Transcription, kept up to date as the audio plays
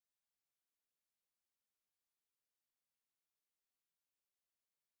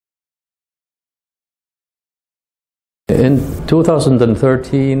In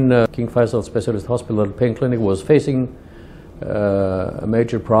 2013, King Faisal Specialist Hospital Pain Clinic was facing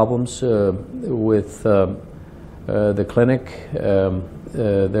major problems with the clinic.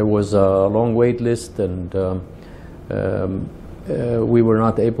 There was a long wait list, and we were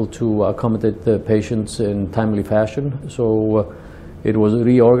not able to accommodate the patients in timely fashion. So it was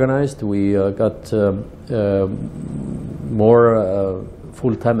reorganized. We got more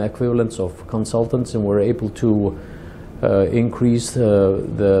full-time equivalents of consultants, and were able to increase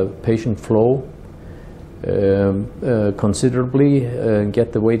the patient flow considerably, and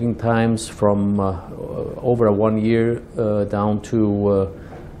get the waiting times from over 1 year down to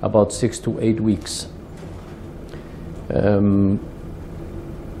about 6 to 8 weeks. 2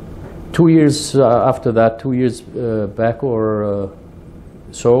 years after that, 2 years back or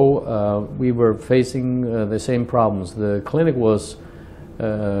so, we were facing the same problems. The clinic was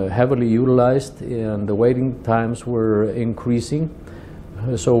heavily utilized, and the waiting times were increasing.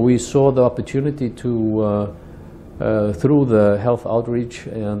 So we saw the opportunity to, through the health outreach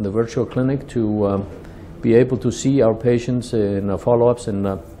and the virtual clinic, to be able to see our patients in follow-ups in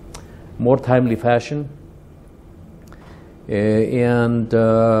a more timely fashion, and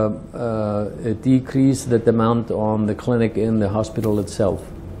decrease the demand on the clinic in the hospital itself.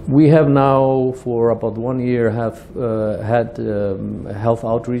 We have now, for about 1 year, have had health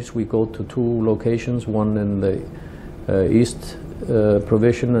outreach. We go to 2 locations, one in the east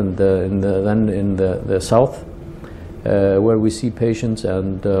provision, and then in the south, where we see patients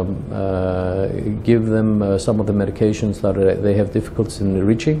and give them some of the medications that they have difficulties in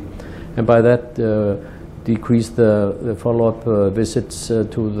reaching, and by that decrease the follow-up visits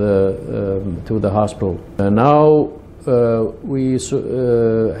to the hospital. Now we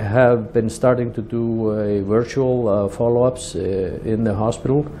have been starting to do a virtual follow-ups in the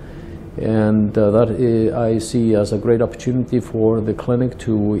hospital, and that I see as a great opportunity for the clinic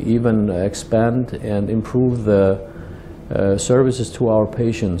to even expand and improve the services to our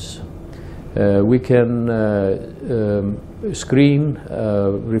patients. We can screen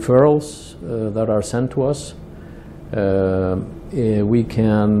referrals that are sent to us. We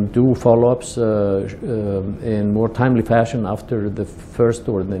can do follow-ups in more timely fashion after the first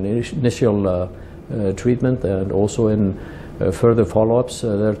or the initial treatment, and also in further follow-ups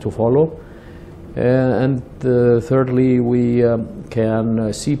there to follow. And thirdly, we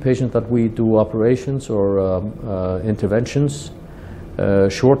can see patients that we do operations or interventions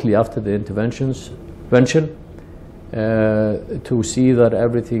shortly after the intervention, to see that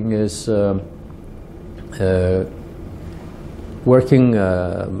everything is working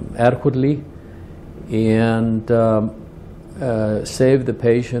adequately, and save the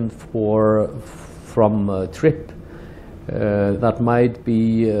patient from a trip that might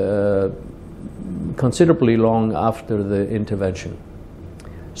be considerably long after the intervention.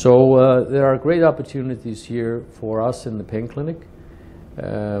 So there are great opportunities here for us in the pain clinic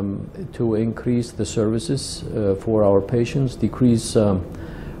to increase the services for our patients, decrease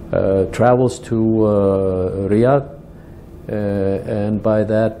travels to Riyadh, and by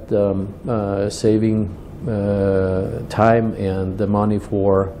that saving time and the money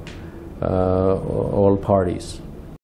for all parties.